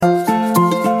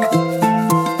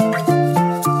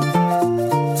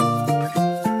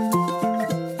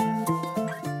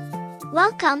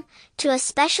Welcome to a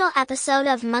special episode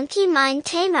of Monkey Mind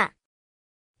Tamer.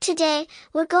 Today,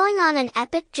 we're going on an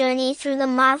epic journey through the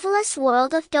marvelous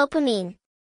world of dopamine.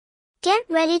 Get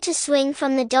ready to swing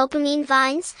from the dopamine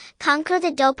vines, conquer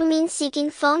the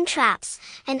dopamine-seeking phone traps,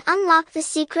 and unlock the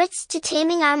secrets to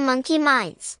taming our monkey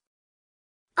minds.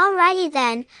 Alrighty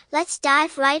then, let's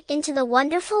dive right into the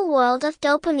wonderful world of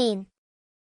dopamine.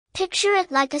 Picture it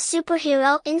like a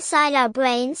superhero inside our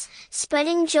brains,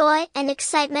 spreading joy and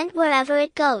excitement wherever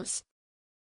it goes.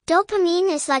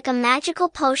 Dopamine is like a magical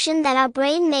potion that our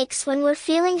brain makes when we're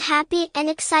feeling happy and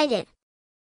excited.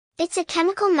 It's a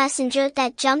chemical messenger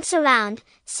that jumps around,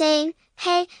 saying,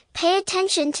 "Hey, pay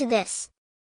attention to this.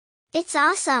 It's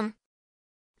awesome."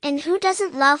 And who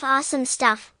doesn't love awesome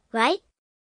stuff, right?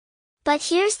 But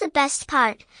here's the best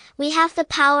part. We have the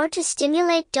power to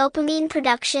stimulate dopamine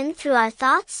production through our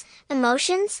thoughts,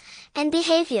 emotions, and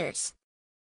behaviors.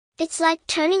 It's like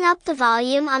turning up the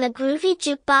volume on a groovy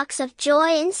jukebox of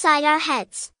joy inside our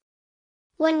heads.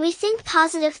 When we think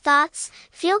positive thoughts,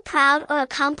 feel proud or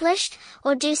accomplished,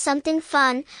 or do something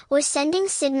fun, we're sending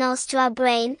signals to our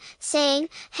brain, saying,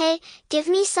 "Hey, give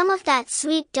me some of that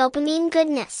sweet dopamine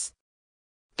goodness."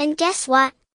 And guess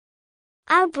what?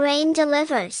 Our brain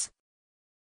delivers.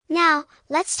 Now,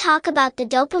 let's talk about the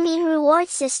dopamine reward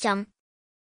system.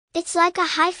 It's like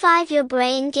a high five your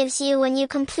brain gives you when you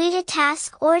complete a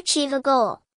task or achieve a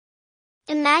goal.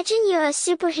 Imagine you're a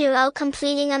superhero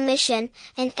completing a mission,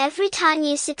 and every time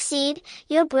you succeed,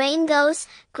 your brain goes,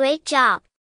 "Great job."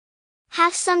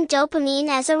 Have some dopamine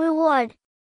as a reward.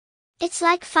 It's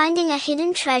like finding a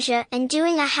hidden treasure and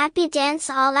doing a happy dance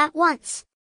all at once.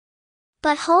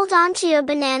 But hold on to your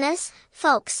bananas,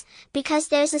 folks, because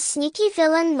there's a sneaky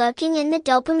villain lurking in the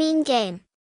dopamine game.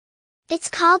 It's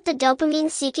called the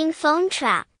dopamine-seeking phone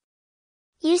trap.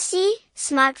 You see,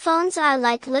 smartphones are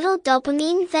like little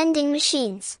dopamine vending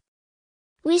machines.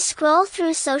 We scroll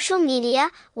through social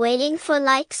media, waiting for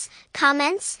likes,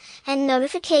 comments, and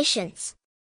notifications.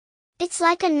 It's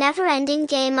like a never-ending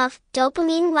game of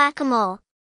dopamine whack-a-mole.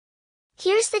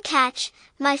 Here's the catch,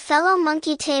 my fellow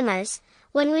monkey tamers.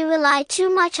 When we rely too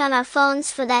much on our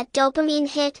phones for that dopamine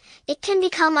hit, it can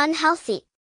become unhealthy.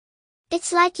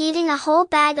 It's like eating a whole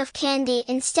bag of candy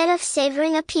instead of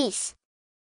savoring a piece.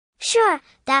 Sure,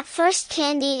 that first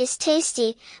candy is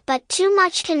tasty, but too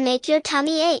much can make your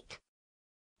tummy ache.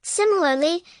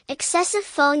 Similarly, excessive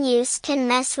phone use can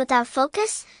mess with our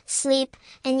focus, sleep,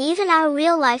 and even our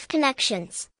real-life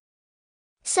connections.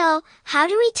 So, how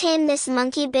do we tame this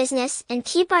monkey business and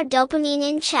keep our dopamine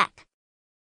in check?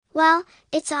 Well,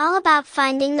 it's all about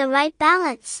finding the right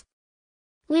balance.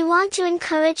 We want to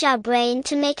encourage our brain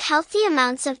to make healthy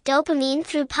amounts of dopamine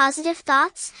through positive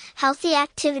thoughts, healthy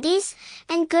activities,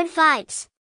 and good vibes.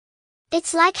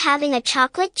 It's like having a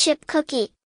chocolate chip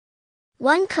cookie.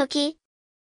 1 cookie?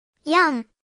 Yum!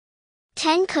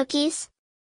 10 cookies?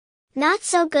 Not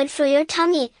so good for your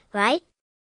tummy, right?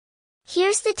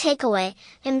 Here's the takeaway: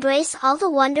 embrace all the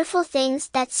wonderful things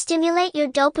that stimulate your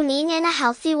dopamine in a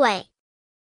healthy way.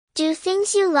 Do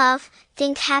things you love,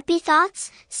 think happy thoughts,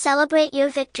 celebrate your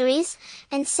victories,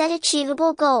 and set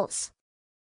achievable goals.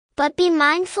 But be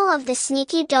mindful of the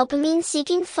sneaky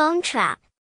dopamine-seeking phone trap.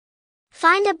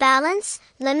 Find a balance,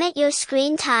 limit your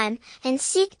screen time, and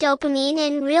seek dopamine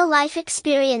in real-life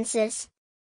experiences.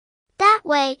 That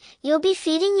way, you'll be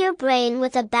feeding your brain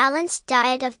with a balanced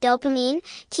diet of dopamine,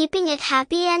 keeping it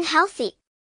happy and healthy.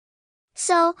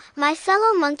 So, my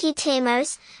fellow monkey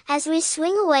tamers, as we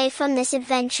swing away from this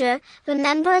adventure,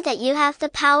 remember that you have the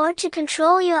power to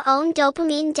control your own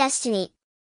dopamine destiny.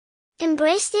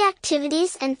 Embrace the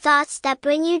activities and thoughts that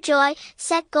bring you joy,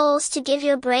 set goals to give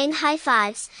your brain high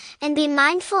fives, and be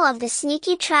mindful of the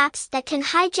sneaky traps that can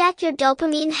hijack your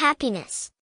dopamine happiness.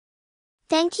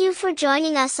 Thank you for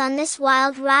joining us on this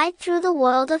wild ride through the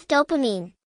world of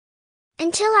dopamine.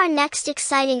 Until our next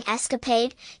exciting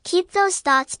escapade, keep those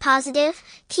thoughts positive,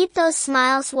 keep those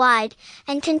smiles wide,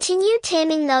 and continue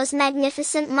taming those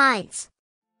magnificent minds.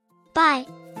 Bye.